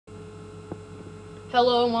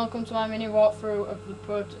Hello and welcome to my mini walkthrough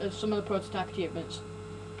of some of the prototype achievements.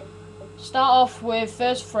 Start off with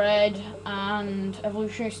First Thread and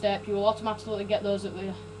Evolutionary Step. You will automatically get those at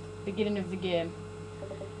the beginning of the game.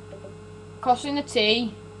 Crossing the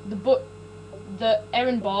T, the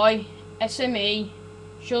Errand Boy, SME,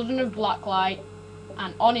 Children of Blacklight,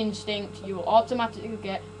 and On Instinct you will automatically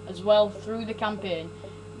get as well through the campaign.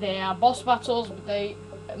 They are boss battles, but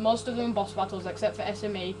most of them are boss battles except for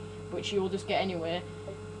SME, which you will just get anyway.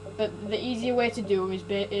 But the easier way to do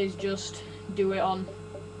is just do it on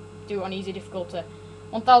easy difficulty.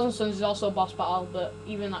 1000 Suns is also a boss battle, but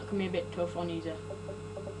even that can be a bit tough on easy.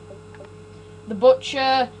 The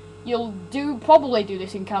Butcher, you'll probably do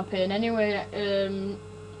this in campaign anyway.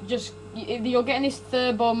 You'll get in this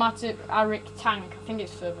Therbomatic tank. I think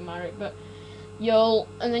it's Therbomatic, but all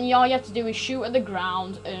you have to do is shoot at the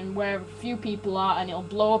ground and where a few people are, and it'll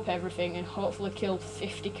blow up everything and hopefully kill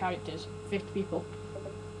 50 people.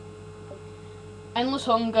 Endless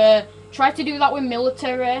Hunger. Try to do that with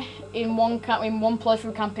military in one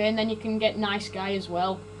playthrough campaign, then you can get Nice Guy as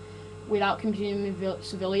well without competing with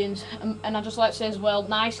civilians. And I just like to say as well,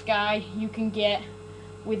 Nice Guy you can get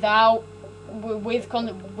with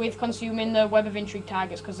consuming the Web of Intrigue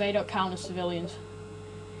targets, because they don't count as civilians.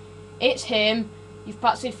 It's him. You've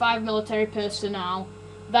patsied 5 military personnel.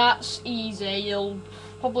 That's easy. You'll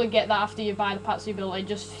probably get that after you buy the patsy ability.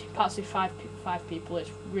 Just patsy 5 people. It's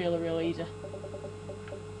really easy.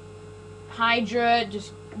 Hydra,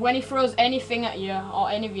 just when he throws anything at you or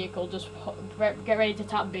any vehicle, just get ready to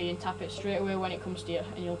tap B and tap it straight away when it comes to you,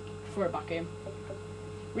 and you'll throw it back in.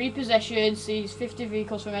 Repossession, sees 50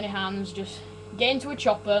 vehicles from any hands. Just get into a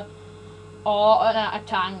chopper or a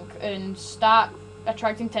tank and start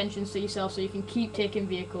attracting attention to yourself so you can keep taking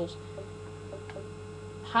vehicles.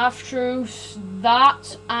 Half-Truths,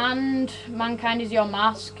 that and Mankind is Your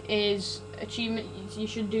Mask is achievement you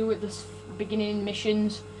should do at the beginning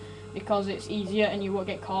missions, because it's easier and you won't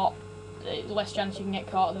get caught. Less chance you can get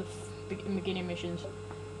caught at the beginning missions.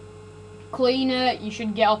 Cleaner, you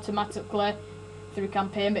should get automatically through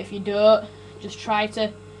campaign, but if you don't, just try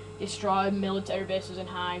to destroy military bases and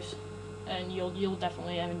hives and you'll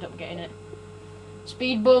definitely end up getting it.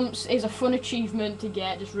 Speed Bumps is a fun achievement to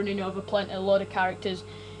get, just running over a load of characters.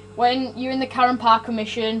 When you're in the Karen Parker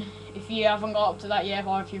mission, if you haven't got up to that yet,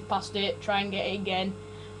 or if you've passed it, try and get it again.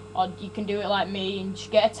 Or you can do it like me and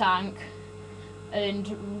just get a tank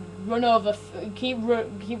and run over, keep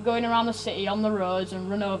going around the city on the roads and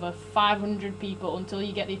run over 500 people until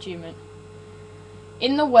you get the achievement.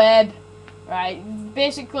 In the web, right,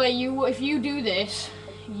 basically if you do this,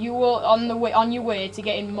 you will on your way to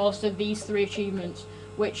getting most of these 3 achievements,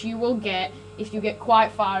 which you will get if you get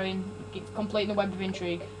quite far in completing the Web of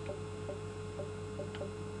Intrigue.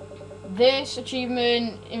 This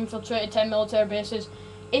achievement, infiltrated 10 military bases.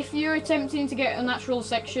 If you're attempting to get a natural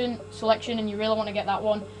selection and you really want to get that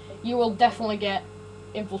one, you will definitely get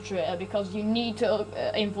Infiltrator, because you need to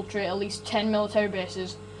infiltrate at least 10 military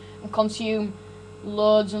bases and consume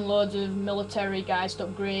loads and loads of military guys to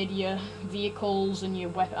upgrade your vehicles and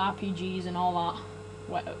your RPGs and all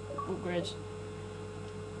that upgrades.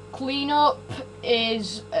 Cleanup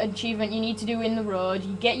is an achievement you need to do in the road.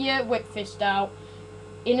 You get your whip fist out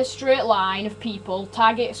in a straight line of people,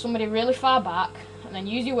 target somebody really far back, and then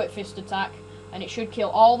use your whip fist attack, and it should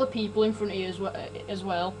kill all the people in front of you as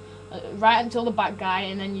well, right until the back guy,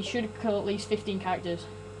 and then you should kill at least 15 characters.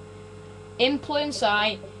 In Plain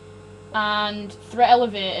Sight and Threat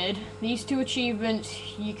Elevated, these 2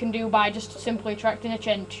 achievements you can do by just simply attracting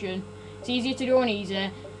attention. It's easier to do on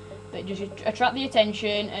easy, but just attract the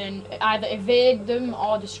attention and either evade them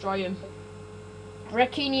or destroy them.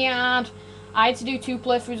 Wrecking Yard, I had to do 2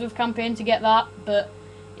 playthroughs of campaign to get that, but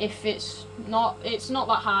if it's not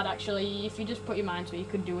that hard actually. If you just put your mind to it, you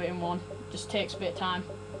could do it in one. It just takes a bit of time.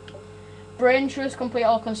 Brain Trust, complete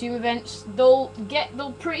all consumer events. They'll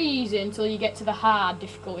pretty easy until you get to the hard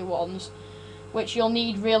difficulty ones, which you'll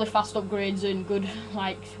need really fast upgrades and good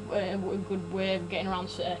good way of getting around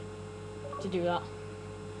the city to do that.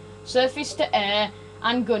 Surface to Air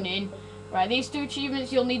and Gunning. Right, these 2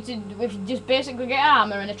 achievements you'll need to just basically get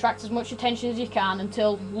armor and attract as much attention as you can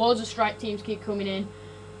until loads of strike teams keep coming in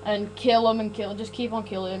and kill them and just keep on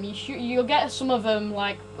killing them. You'll get some of them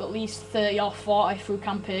like at least 30 or 40 through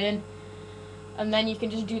campaign, and then you can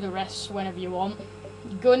just do the rest whenever you want.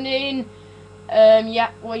 Gunning,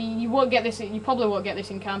 yeah, well you probably won't get this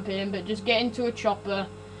in campaign, but just get into a chopper,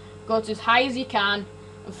 go to as high as you can,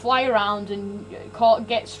 and fly around and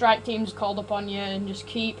get strike teams called upon you, and just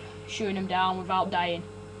keep shooting them down without dying.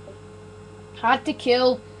 Hard to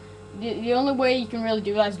kill. The only way you can really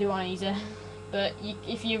do that is do on easy. but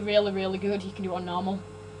if you're really, really good, you can do it on normal.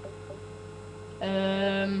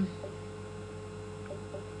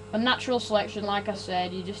 A natural selection, like I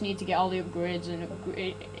said, you just need to get all the upgrades and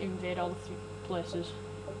invade all the places.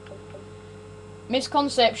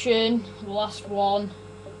 Misconception, the last one,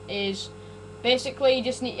 is basically you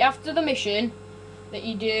just need, after the mission that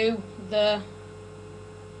you do the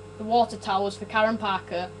water towers for Karen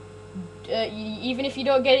Parker, even if you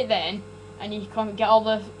don't get it then and you can't get all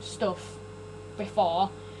the stuff before,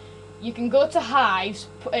 you can go to Hives,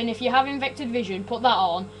 and if you have Invected Vision, put that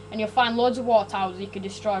on, and you'll find loads of water towers that you can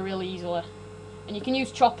destroy really easily. And you can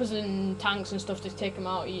use choppers and tanks and stuff to take them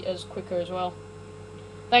out as quicker as well.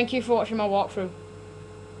 Thank you for watching my walkthrough.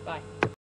 Bye.